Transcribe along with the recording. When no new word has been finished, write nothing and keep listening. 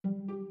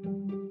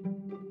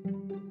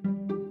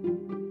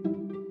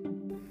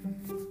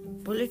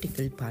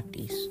Political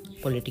parties.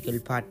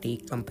 Political party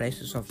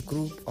comprises of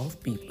group of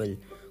people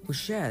who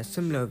share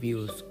similar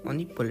views on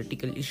the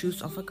political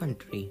issues of a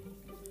country.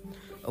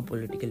 A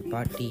political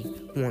party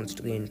wants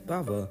to gain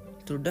power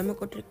through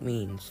democratic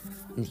means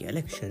in the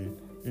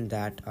election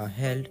that are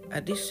held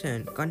at the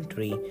same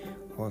country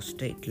or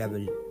state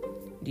level.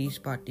 These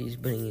parties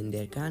bring in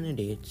their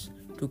candidates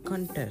to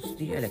contest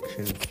the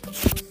election.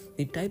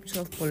 The types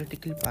of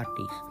political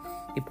parties.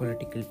 The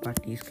political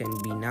parties can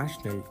be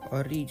national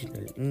or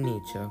regional in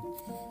nature.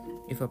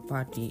 If a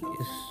party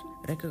is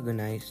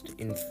recognized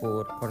in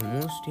 4 or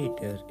more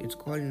states, it's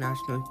called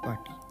national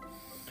party.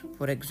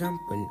 For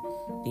example,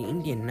 the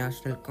Indian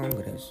National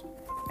Congress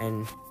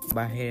and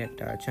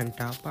Bharatiya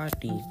Janata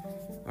Party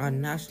are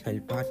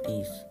national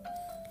parties.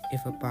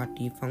 If a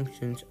party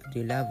functions at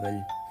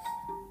the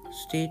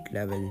state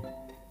level,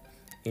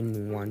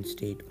 in one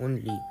state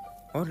only,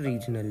 or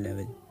regional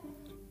level,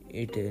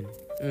 it is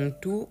in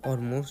 2 or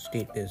more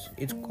states,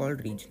 it's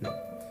called regional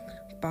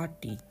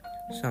party.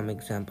 Some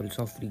examples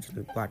of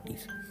regional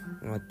parties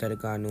are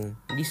Telangana,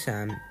 the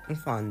SAM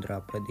of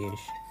Andhra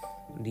Pradesh,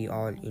 the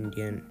All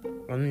Indian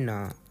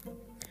Anna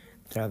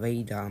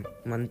Dravida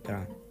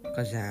Mantra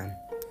Kazam,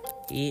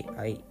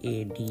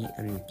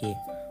 AIADMK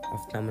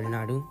of Tamil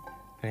Nadu,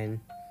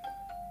 and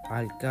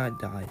Alka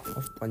Dal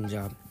of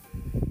Punjab.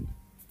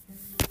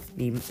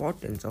 The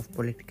importance of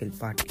political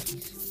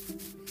parties.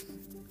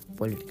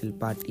 Political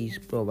parties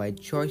provide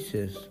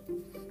choices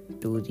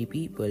to the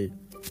people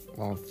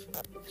of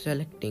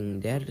selecting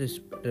their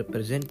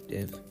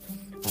representative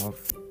of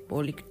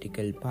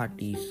political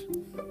parties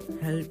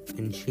help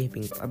in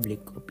shaping public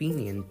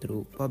opinion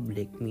through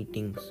public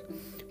meetings,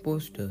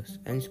 posters,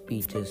 and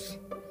speeches.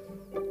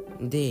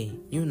 They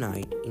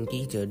unite and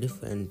teach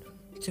different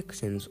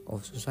sections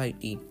of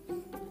society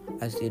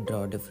as they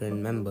draw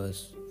different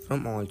members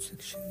from all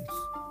sections.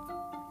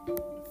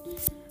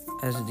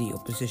 As the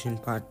opposition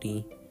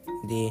party,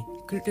 they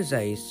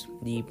criticize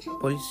the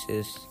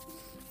policies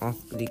of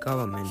the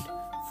government,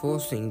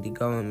 forcing the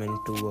government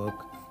to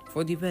work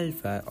for the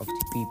welfare of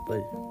the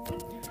people.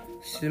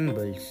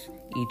 Symbols.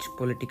 Each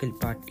political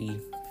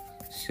party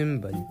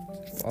symbol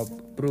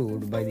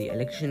approved by the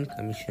election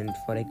commission,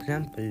 for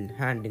example,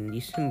 hand in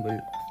the symbol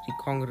of the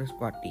Congress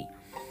party,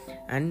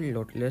 and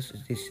lotus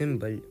is the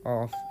symbol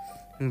of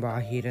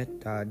Bharatiya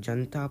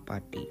Janata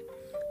Party.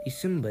 The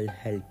symbol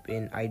help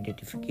in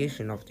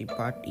identification of the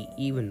party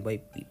even by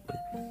people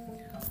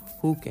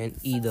who can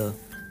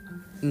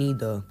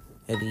neither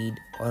read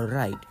or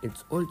write.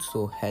 It's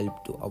also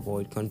help to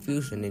avoid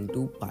confusion in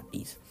two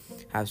parties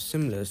have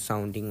similar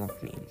sounding of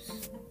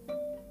names.